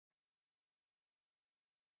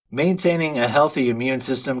Maintaining a healthy immune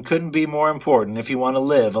system couldn't be more important if you want to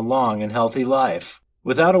live a long and healthy life.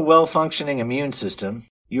 Without a well-functioning immune system,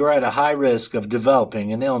 you are at a high risk of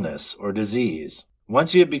developing an illness or disease.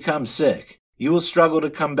 Once you have become sick, you will struggle to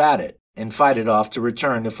combat it and fight it off to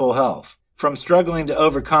return to full health. From struggling to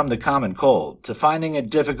overcome the common cold to finding it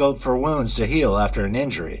difficult for wounds to heal after an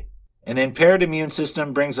injury, an impaired immune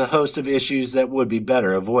system brings a host of issues that would be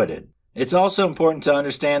better avoided. It's also important to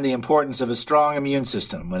understand the importance of a strong immune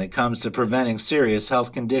system when it comes to preventing serious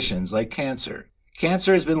health conditions like cancer.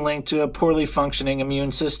 Cancer has been linked to a poorly functioning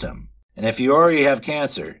immune system, and if you already have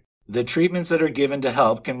cancer, the treatments that are given to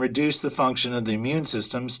help can reduce the function of the immune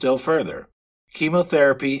system still further.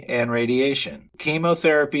 Chemotherapy and radiation.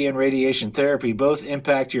 Chemotherapy and radiation therapy both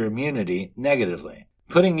impact your immunity negatively,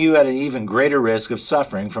 putting you at an even greater risk of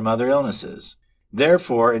suffering from other illnesses.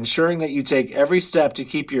 Therefore, ensuring that you take every step to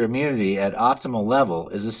keep your immunity at optimal level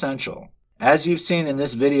is essential. As you've seen in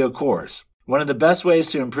this video course, one of the best ways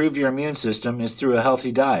to improve your immune system is through a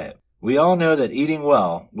healthy diet. We all know that eating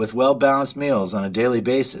well, with well-balanced meals on a daily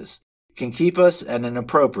basis, can keep us at an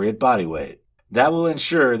appropriate body weight. That will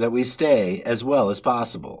ensure that we stay as well as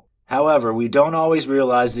possible. However, we don't always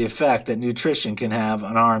realize the effect that nutrition can have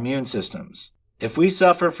on our immune systems. If we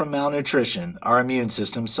suffer from malnutrition, our immune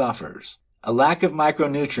system suffers. A lack of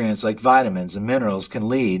micronutrients like vitamins and minerals can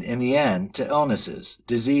lead, in the end, to illnesses,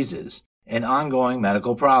 diseases, and ongoing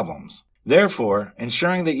medical problems. Therefore,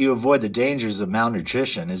 ensuring that you avoid the dangers of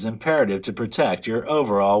malnutrition is imperative to protect your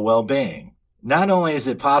overall well-being. Not only is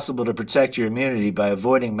it possible to protect your immunity by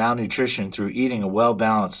avoiding malnutrition through eating a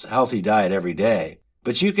well-balanced, healthy diet every day,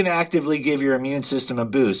 but you can actively give your immune system a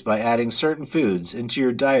boost by adding certain foods into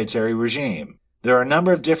your dietary regime. There are a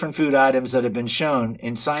number of different food items that have been shown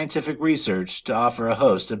in scientific research to offer a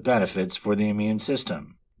host of benefits for the immune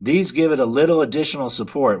system. These give it a little additional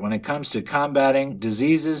support when it comes to combating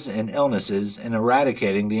diseases and illnesses and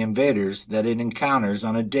eradicating the invaders that it encounters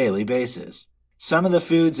on a daily basis. Some of the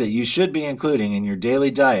foods that you should be including in your daily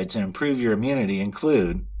diet to improve your immunity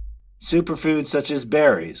include superfoods such as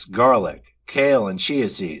berries, garlic, kale, and chia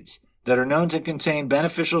seeds that are known to contain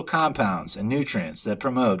beneficial compounds and nutrients that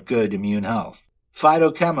promote good immune health.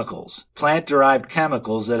 Phytochemicals, plant-derived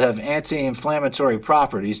chemicals that have anti-inflammatory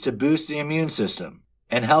properties to boost the immune system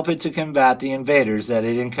and help it to combat the invaders that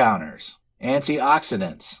it encounters.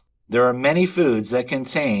 Antioxidants. There are many foods that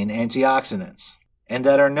contain antioxidants and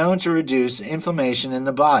that are known to reduce inflammation in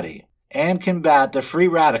the body and combat the free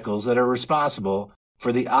radicals that are responsible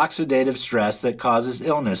for the oxidative stress that causes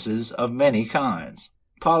illnesses of many kinds.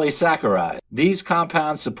 Polysaccharide. These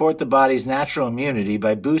compounds support the body's natural immunity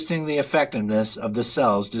by boosting the effectiveness of the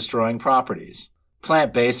cell's destroying properties.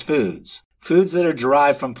 Plant-based foods. Foods that are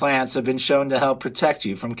derived from plants have been shown to help protect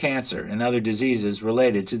you from cancer and other diseases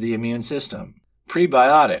related to the immune system.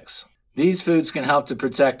 Prebiotics. These foods can help to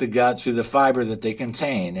protect the gut through the fiber that they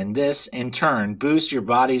contain, and this, in turn, boosts your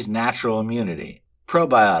body's natural immunity.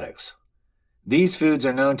 Probiotics. These foods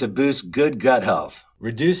are known to boost good gut health,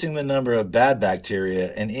 reducing the number of bad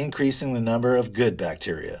bacteria and increasing the number of good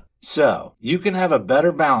bacteria. So, you can have a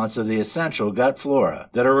better balance of the essential gut flora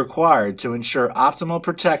that are required to ensure optimal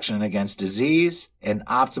protection against disease and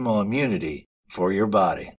optimal immunity for your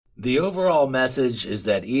body. The overall message is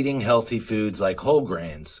that eating healthy foods like whole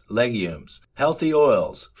grains, legumes, healthy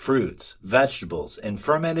oils, fruits, vegetables, and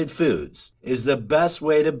fermented foods is the best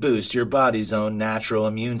way to boost your body's own natural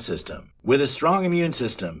immune system. With a strong immune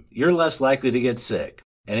system, you're less likely to get sick,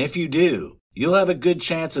 and if you do, you'll have a good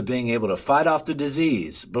chance of being able to fight off the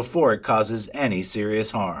disease before it causes any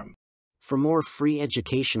serious harm. For more free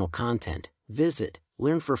educational content, visit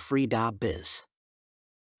learnforfree.biz.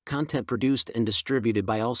 Content produced and distributed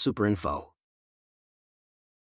by AllSuperInfo.